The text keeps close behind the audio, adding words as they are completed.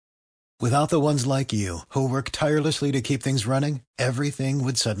Without the ones like you, who work tirelessly to keep things running, everything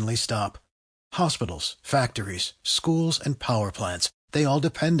would suddenly stop. Hospitals, factories, schools, and power plants, they all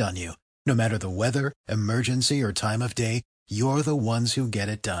depend on you. No matter the weather, emergency, or time of day, you're the ones who get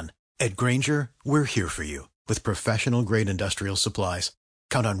it done. At Grainger, we're here for you with professional-grade industrial supplies.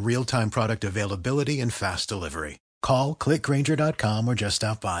 Count on real-time product availability and fast delivery. Call, click Grainger.com, or just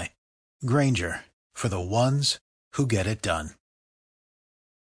stop by. Grainger, for the ones who get it done.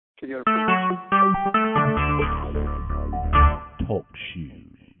 Talk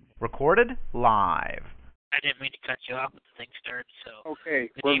shoes. Recorded live. I didn't mean to cut you off, but the thing started, so...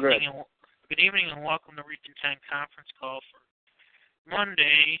 Okay, we're good. Good evening and welcome to Region 10 conference call for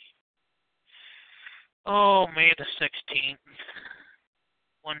Monday, May the 16th,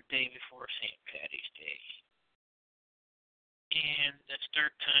 one day before St. Patty's Day. And the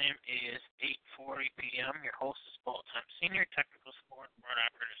start time is 8:40 p.m. Your host is full-time senior technical support board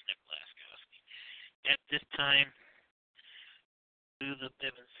operator Nick Laskowski. At this time, do the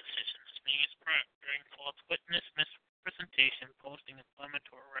Bivens decision. This meeting is during false witness, misrepresentation, posting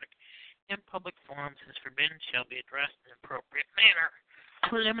inflammatory rhetoric in public forums is forbidden, shall be addressed in an appropriate manner.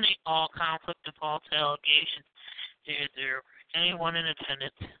 To eliminate all conflict of false allegations, is there anyone in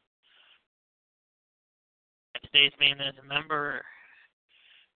attendance at today's meeting as a member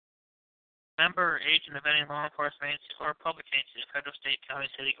or agent of any law enforcement agency or public agency, federal, state, county,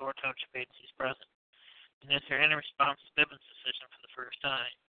 city, or township agencies present? And is there any response to Bivens' decision for the first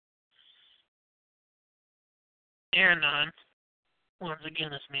time? Here none. Once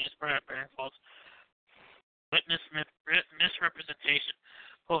again, this meeting is bearing false witness, misrepresentation,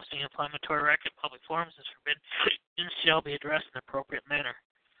 posting inflammatory rhetoric in public forums is forbidden and shall be addressed in an appropriate manner.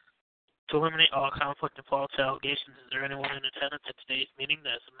 To eliminate all conflict and false allegations, is there anyone in attendance at today's meeting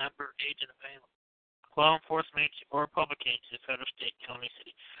that is a member, agent of any law enforcement agency or public agency, federal, state, county,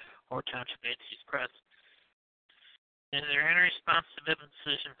 city, or township agencies present? Is there any response to Bivens'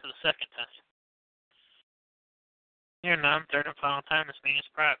 decision for the second time? Here none. Third and final time, this meeting is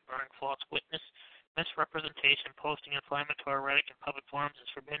bearing false witness, misrepresentation, posting inflammatory rhetoric in public forums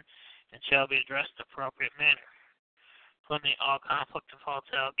is forbidden and shall be addressed in an appropriate manner. To eliminate all conflict and false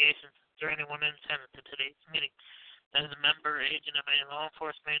allegations, is there anyone in attendance at today's meeting that is a member or agent of any law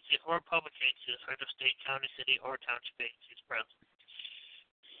enforcement agency or public agency, federal, state, county, city, or township agencies present?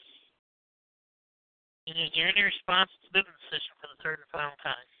 And is there any response to the Bivens decision for the third and final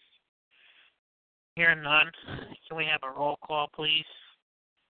time? Hearing none, can we have a roll call, please?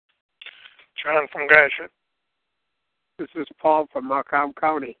 John from Gratiot. This is Paul from Macomb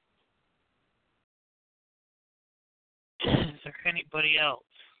County. Is there anybody else?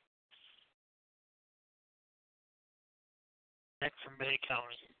 Nick from Bay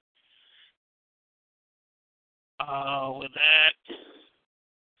County. With that,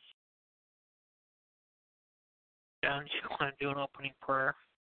 John, you want to do an opening prayer?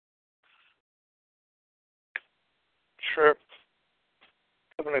 Sure.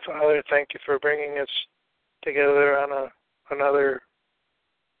 Heavenly Father, thank you for bringing us together on another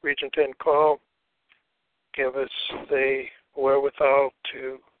Region 10 call. Give us the wherewithal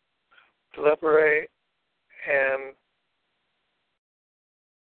to deliberate and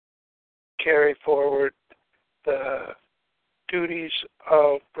carry forward the duties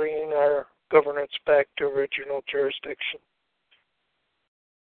of bringing our governance back to original jurisdiction.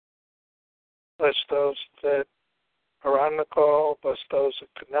 Bless those that are on the call, bless those that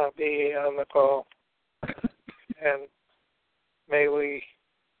could not be on the call, and may we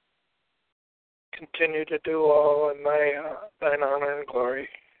continue to do all in thine honor and glory.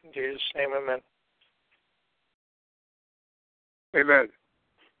 In Jesus' name, amen. Amen.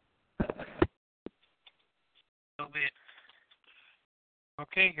 So be it.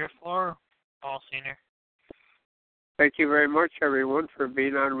 Okay, your floor, Paul Senior. Thank you very much, everyone, for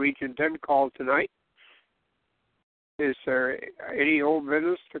being on Region 10 call tonight. Is there any old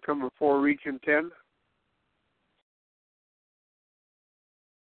business to come before Region 10?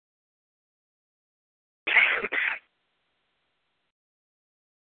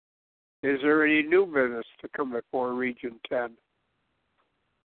 Is there any new business to come before Region 10?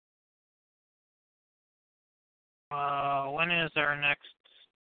 When is our next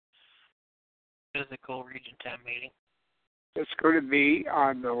physical Region 10 meeting? It's going to be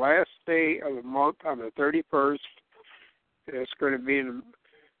on the last day of the month, on the 31st. It's going to be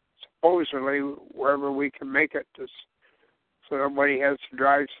supposedly wherever we can make it, so nobody has to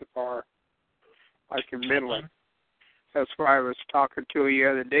drive so far, like in Midland. That's why I was talking to you the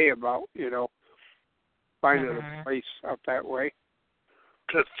other day about, finding a place up that way.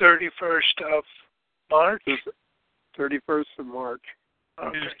 The 31st of March? 31st of March.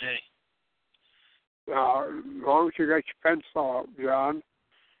 Okay. Tuesday. as long as you got your pencil out, John,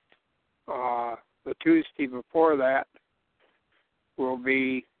 the Tuesday before that will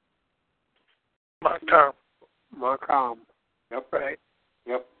be Macomb. Yep. Right.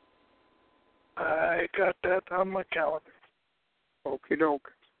 Yep. I got that on my calendar. Okie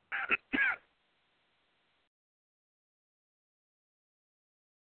doke.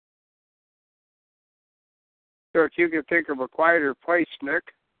 So if you can think of a quieter place, Nick,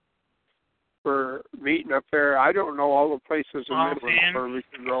 for meeting up there, I don't know all the places in Midland where we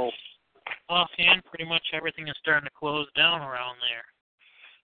can go. Offhand, pretty much everything is starting to close down around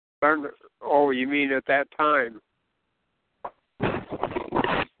there. Oh, you mean at that time?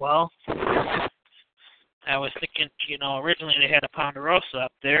 Well, I was thinking, originally they had a Ponderosa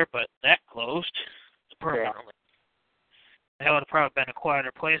up there, but that closed permanently. Yeah. That would have probably been a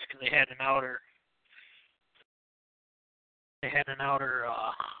quieter place because they had an outer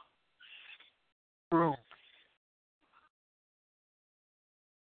room.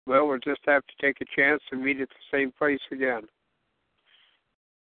 Well, we'll just have to take a chance and meet at the same place again.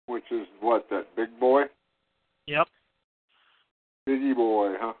 Which is what, that big boy? Yep. Biggie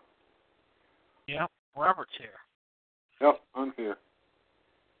boy, huh? Yep. Robert's here. Yep, I'm here.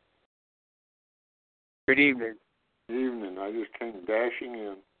 Good evening. Good evening. I just came dashing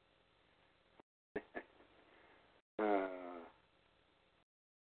in.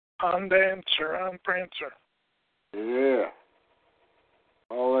 On Dancer, on Prancer. Yeah.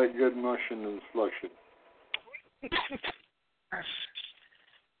 All that good mushing and slushing.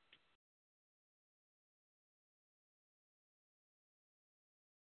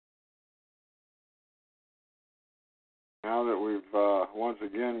 Now that we've once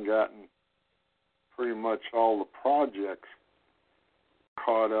again gotten pretty much all the projects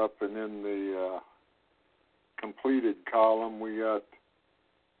caught up and in the completed column, we got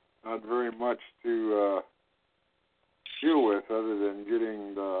not very much to deal with other than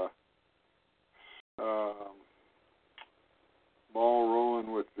getting the ball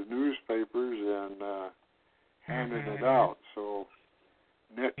rolling with the newspapers and handing it out. So,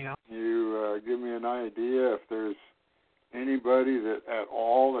 Nick, can you give me an idea if there's anybody that at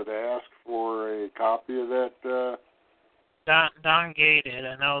all that asked for a copy of that? Don Gay did.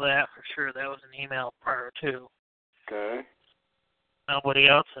 I know that for sure. That was an email prior to. Okay. Nobody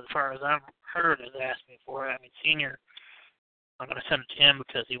else, as far as I've heard, has asked me for it. I mean, Senior, I'm going to send it to him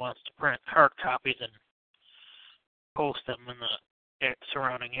because he wants to print hard copies and post them in the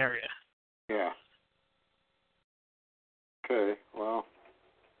surrounding area. Yeah. Okay. Well,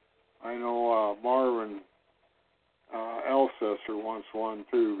 I know Marvin Elsesser wants one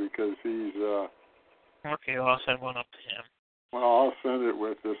too because he's. Okay, well, I'll send one up to him. Well, I'll send it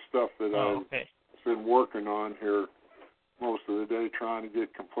with the stuff that I've been working on here most of the day trying to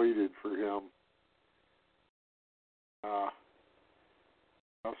get completed for him.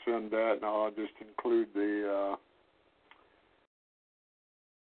 I'll send that, and I'll just include the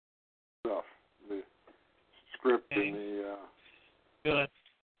stuff, the script and the... Good.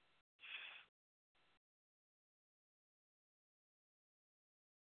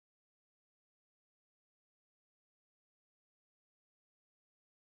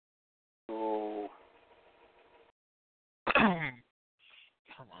 So...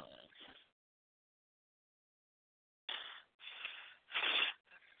 Come on.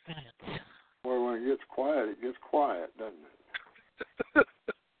 Boy, when it gets quiet, doesn't it?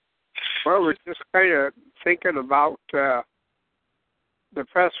 Well, we're just kind of thinking about the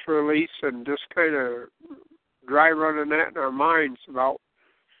press release and just kind of dry running that in our minds about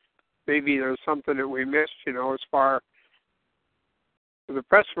maybe there's something that we missed, as far the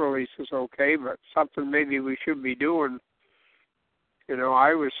press release is okay, but something maybe we should be doing.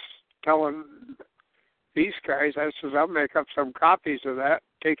 I was telling these guys, I says, I'll make up some copies of that,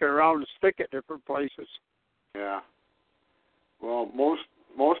 take it around and stick it different places. Yeah. Well,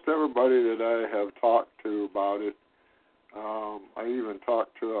 most everybody that I have talked to about it, I even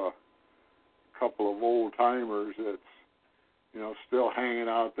talked to a couple of old timers that's, still hanging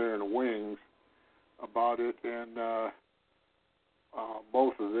out there in the wings about it, and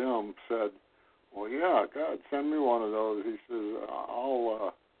both of them said, well, yeah, God, send me one of those. He says,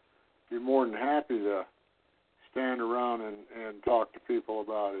 I'll be more than happy to stand around and talk to people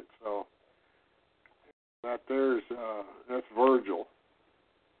about it. So that's Virgil.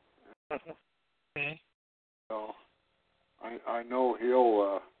 Okay. So I know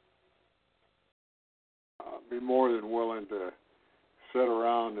he'll be more than willing to sit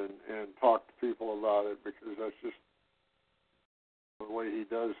around and talk to people about it because that's just the way he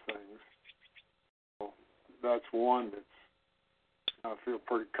does things. So that's one that's I feel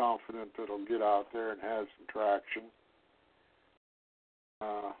pretty confident that it'll get out there and have some traction.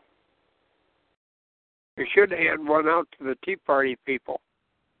 You should hand one out to the Tea Party people.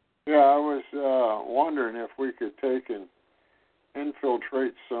 Yeah, I was wondering if we could take and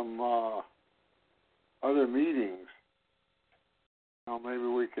infiltrate some other meetings. You know, maybe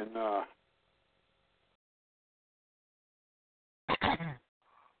we can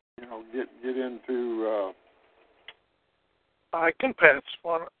get into. I can pass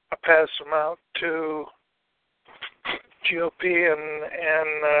them out to GOP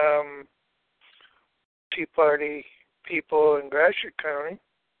and Tea Party people in Gratiot County.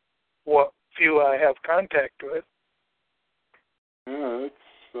 What few I have contact with. Yeah,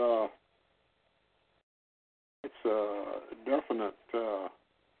 it's a definite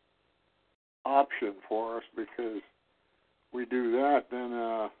option for us, because we do that, then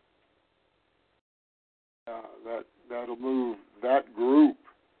that'll move that group.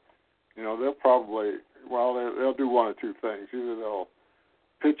 You know, they'll probably, they'll do one of two things. Either they'll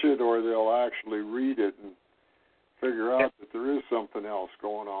pitch it or they'll actually read it and figure out that there is something else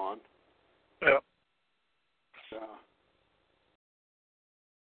going on. Yeah.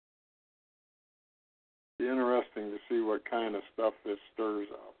 Be interesting to see what kind of stuff this stirs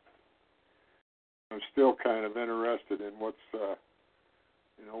up. I'm still kind of interested in what's,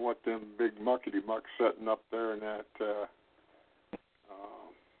 what them big muckety mucks setting up there in that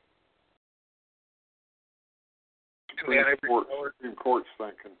Supreme Court's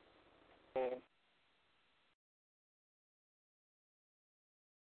thinking. Mm.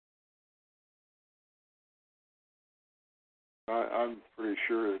 I'm pretty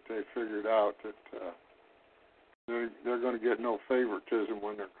sure that they figured out that they're going to get no favoritism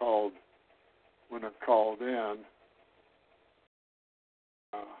when they're called in.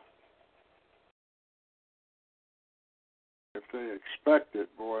 If they expect it,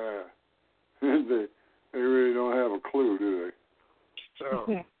 boy, they really don't have a clue, do they?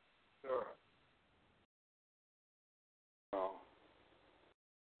 So,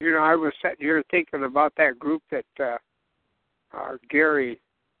 I was sitting here thinking about that group that Gary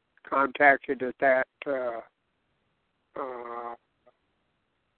contacted at that. I'm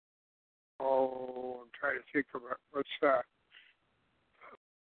trying to think of it. What's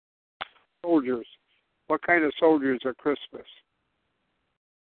soldiers? What kind of soldiers are Christmas?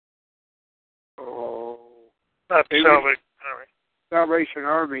 Oh, not Salvation Army. Salvation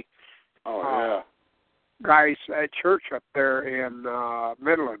Army. Oh, yeah. Guys at church up there in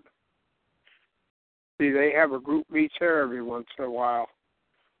Midland. See, they have a group meets there every once in a while.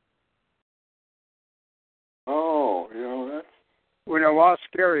 Oh, that's... When I lost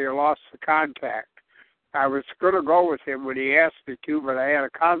Gary, I lost the contact. I was going to go with him when he asked me to, but I had a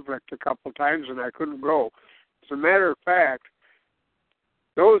conflict a couple times and I couldn't go. As a matter of fact,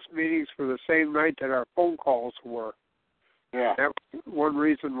 those meetings were the same night that our phone calls were. Yeah. That was one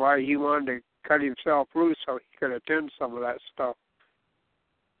reason why he wanted to cut himself loose so he could attend some of that stuff.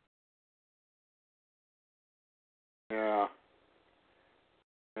 Yeah.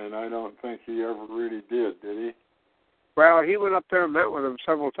 And I don't think he ever really did he? Well, he went up there and met with him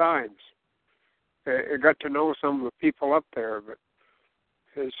several times. I got to know some of the people up there, but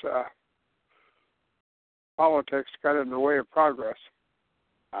his politics got in the way of progress.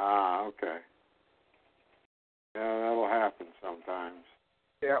 Ah, okay. Yeah, that'll happen sometimes.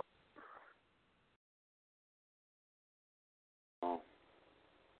 Yep. Oh.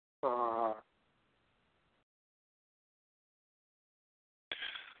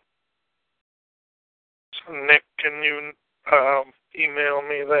 So Nick, can you email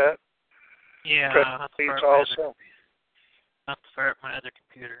me that? Yeah, please also. I'll start my other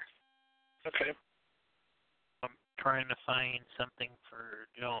computer. Okay. I'm trying to find something for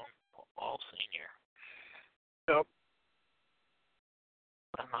Joan Paul Sr. Yep.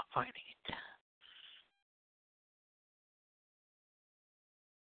 But I'm not finding it.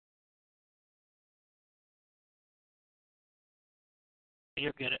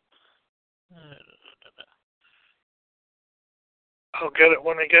 You'll get it. I'll get it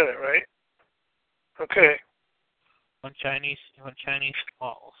when I get it, right? Okay. When Chinese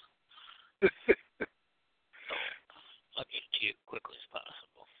calls. I'll get it to you as quickly as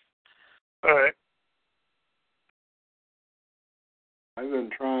possible. All right. I've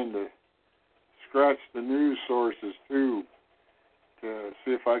been trying to scratch the news sources too to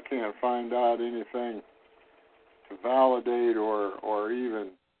see if I can't find out anything to validate or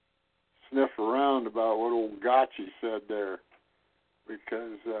even sniff around about what old Gotchi said there,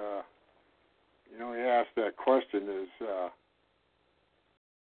 because he asked that question: is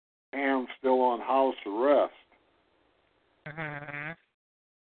Ham still on house arrest? Mm-hmm.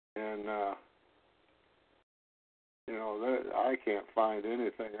 And I can't find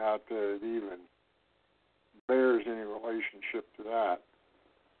anything out there that even bears any relationship to that.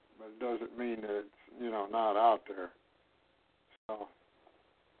 But it doesn't mean that it's not out there. So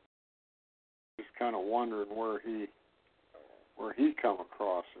just kind of wondering where he come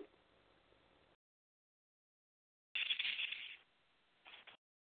across it.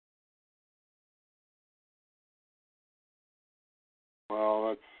 Well,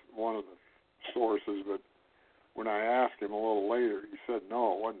 that's one of the sources, but when I asked him a little later, he said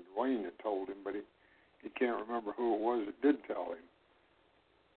no, it wasn't Dwayne that told him, but he can't remember who it was that did tell him.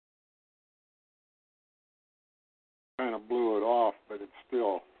 Kind of blew it off, but it's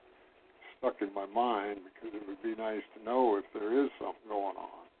still stuck in my mind because it would be nice to know if there is something going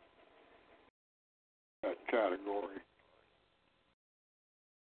on in that category.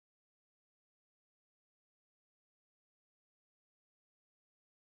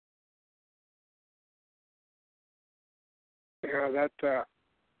 Yeah,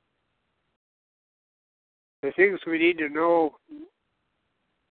 the things we need to know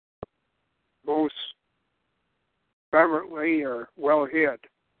most prevalently are well hid.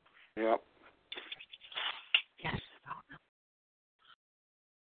 Yep. Yes, I found them.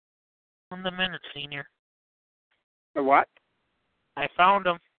 On the minute, Senior. The what? I found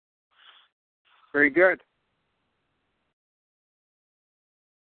them. Very good.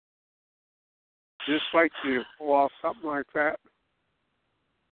 Just like to pull off something like that.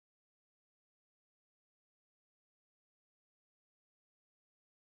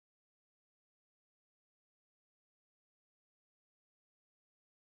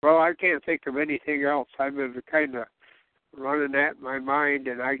 Well, I can't think of anything else. I've been kind of running that in my mind,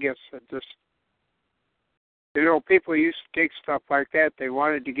 and I guess it just, people used to take stuff like that. They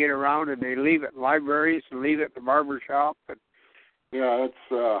wanted to get around, and they leave it in libraries and leave it in the barber shop. And yeah,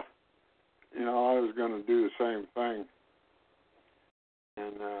 it's, I was going to do the same thing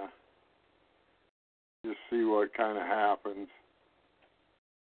and just see what kind of happens.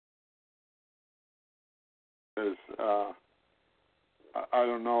 Because, I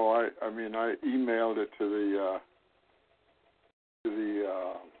don't know. I emailed it to the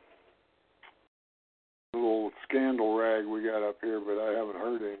little scandal rag we got up here, but I haven't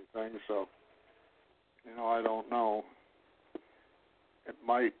heard anything. So, I don't know. It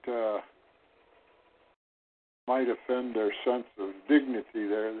might offend their sense of dignity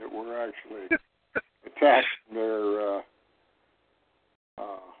there that we're actually attacking their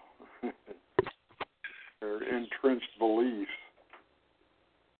their entrenched beliefs.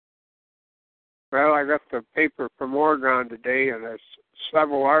 well, I got the paper from Oregon today, and there's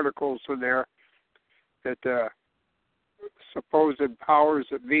several articles in there that supposed powers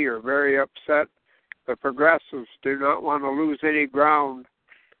that be are very upset. The progressives do not want to lose any ground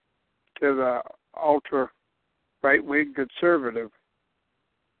to the ultra right-wing conservative.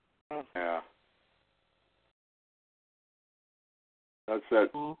 Yeah. That's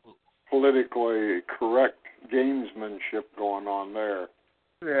that politically correct gamesmanship going on there.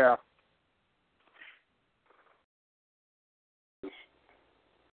 Yeah.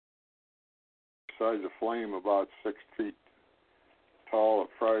 Besides a flame about 6 feet tall, it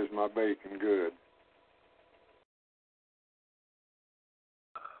fries my bacon good.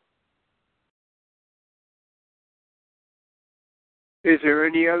 Is there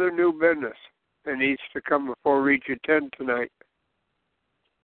any other new business that needs to come before Region 10 tonight?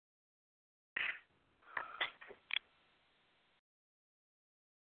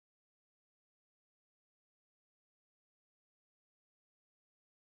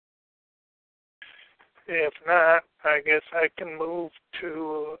 If not, I guess I can move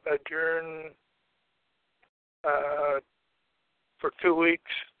to adjourn for 2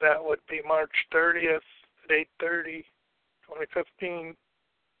 weeks. That would be March 30th at 8:30, 2015.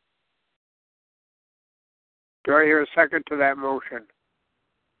 Do I hear a second to that motion?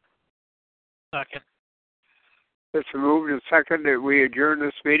 Second. It's moved and second that we adjourn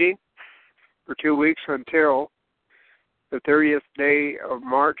this meeting for 2 weeks until the 30th day of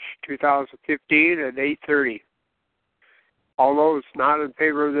March 2015 at 8:30. All those not in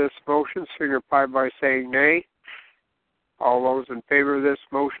favor of this motion signify by saying nay. All those in favor of this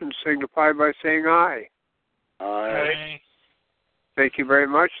motion signify by saying aye. Aye. Thank you very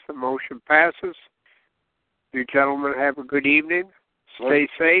much. The motion passes. You gentlemen have a good evening. Stay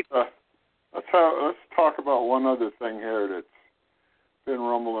safe. Let's talk about one other thing here that's been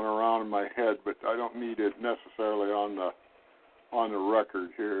rumbling around in my head, but I don't need it necessarily on the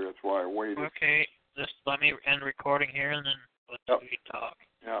record here. That's why I waited. Okay, just let me end recording here and then we talk.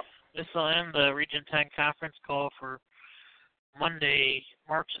 Yeah. This will end the Region 10 conference call for Monday,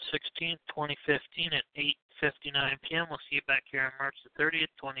 March the 16th, 2015 at 8:59 p.m. We'll see you back here on March the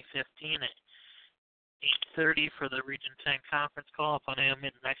 30th, 2015 at 8:30 for the Region 10 conference call. If I am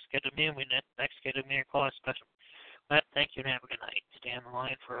in the next scheduled meeting, next scheduled meeting call is special. But thank you and have a good night. Stay on the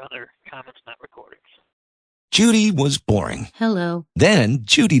line for other comments not recorded. Judy was boring. Hello. Then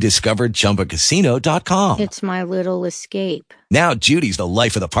Judy discovered ChumbaCasino.com. It's my little escape. Now Judy's the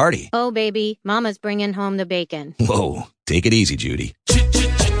life of the party. Oh, baby, mama's bringing home the bacon. Whoa, take it easy, Judy.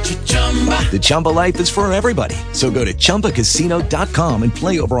 The Chumba life is for everybody. So go to ChumbaCasino.com and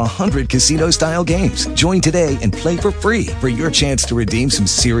play over 100 casino-style games. Join today and play for free for your chance to redeem some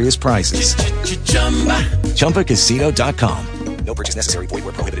serious prizes. ChumbaCasino.com. No purchase necessary. Void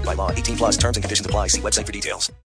where prohibited by law. 18+ terms and conditions apply. See website for details.